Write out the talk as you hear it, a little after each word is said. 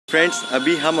Friends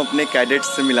अभी हम अपने कैडेट्स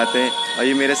से मिलाते हैं और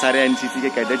ये मेरे सारे एनसीसी के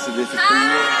कैडेट्स देख सकते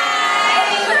हैं।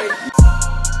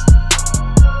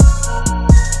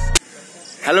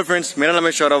 हेलो फ्रेंड्स, मेरा नाम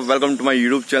है Saurabh. Welcome to my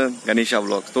YouTube channel Ganesha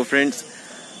vlogs. तो फ्रेंड्स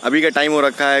अभी का टाइम हो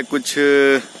रखा है कुछ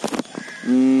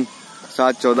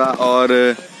 7:14 और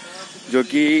जो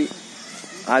कि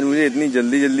आज मुझे इतनी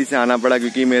जल्दी से आना पड़ा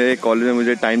क्योंकि मेरे कॉलेज में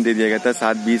मुझे टाइम दे दिया गया था।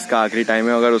 7:20 का आखिरी टाइम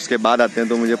है। अगर उसके बाद आते हैं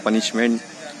तो मुझे पनिशमेंट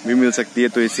भी मिल सकती है,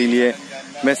 तो इसीलिए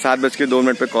मैं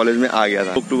 7:02 पे कॉलेज में आ गया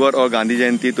था। अक्टूबर और गांधी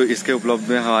जयंती, तो इसके उपलब्ध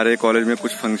में हमारे कॉलेज में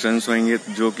कुछ फंक्शंस होंगे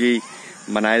जो कि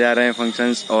मनाए जा रहे हैं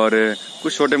फंक्शंस, और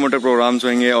कुछ छोटे मोटे प्रोग्राम्स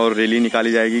होंगे और रैली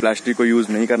निकाली जाएगी। प्लास्टिक को यूज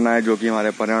नहीं करना है जो कि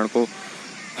हमारे पर्यावरण को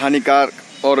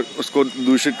हानिकारक और उसको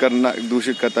दूषित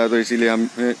करता है, तो इसीलिए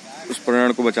हमें उस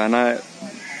पर्यावरण को बचाना है।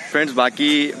 फ्रेंड्स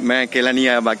बाकी मैं अकेला नहीं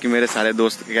आया, बाकी मेरे सारे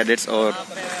दोस्त कैडेट्स और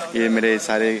ये मेरे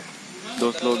सारे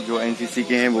दोस्त लोग जो एनसीसी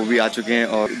के हैं वो भी आ चुके हैं,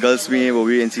 और गर्ल्स भी हैं वो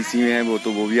भी एनसीसी में हैं,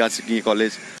 वो भी आ चुकी है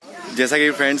कॉलेज। जैसा कि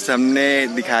फ्रेंड्स हमने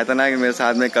दिखाया था ना कि मेरे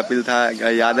साथ में कपिल था,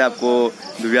 याद है आपको,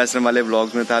 दिव्याश्रम वाले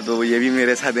व्लॉग्स में था, तो ये भी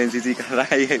मेरे साथ एनसीसी कर रहा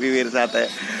है, ये भी मेरे साथ है।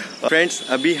 फ्रेंड्स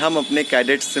अभी हम अपने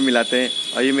कैडेट्स से मिलाते हैं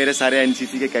और ये मेरे सारे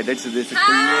एनसीसी के कैडेट्स देख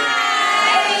सकते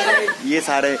हैं। ये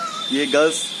सारे, ये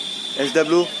गर्ल्स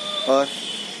SW और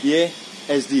ये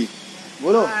SD।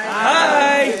 बोलो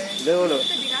हाय, बोलो।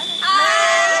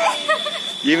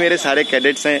 ये मेरे सारे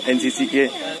कैडेट्स हैं एनसीसी के,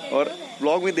 और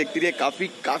ब्लॉग में देखती रहिए,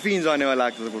 काफी इंजॉय आने वाला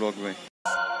है ब्लॉग में।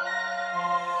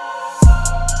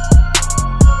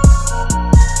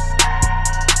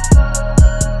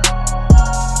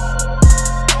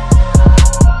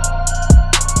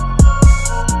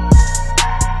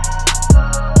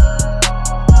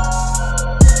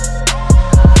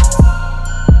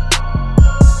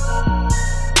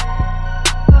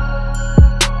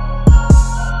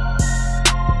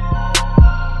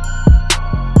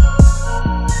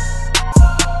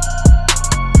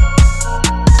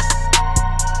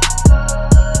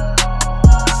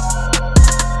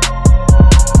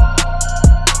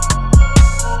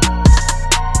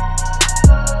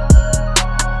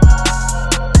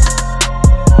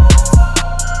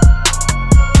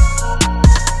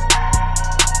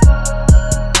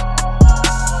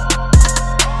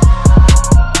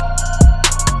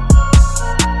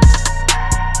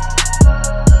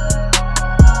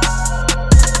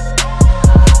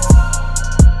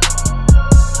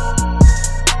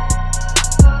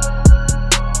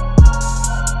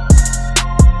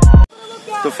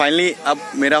 तो फाइनली अब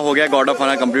मेरा हो गया गॉड ऑफ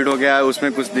ऑनर कंप्लीट हो गया है।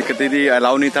 उसमें कुछ दिक्कतें थी,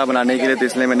 अलाउ नहीं था बनाने के लिए, तो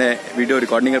इसलिए मैंने वीडियो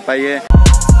रिकॉर्ड नहीं कर पाई है।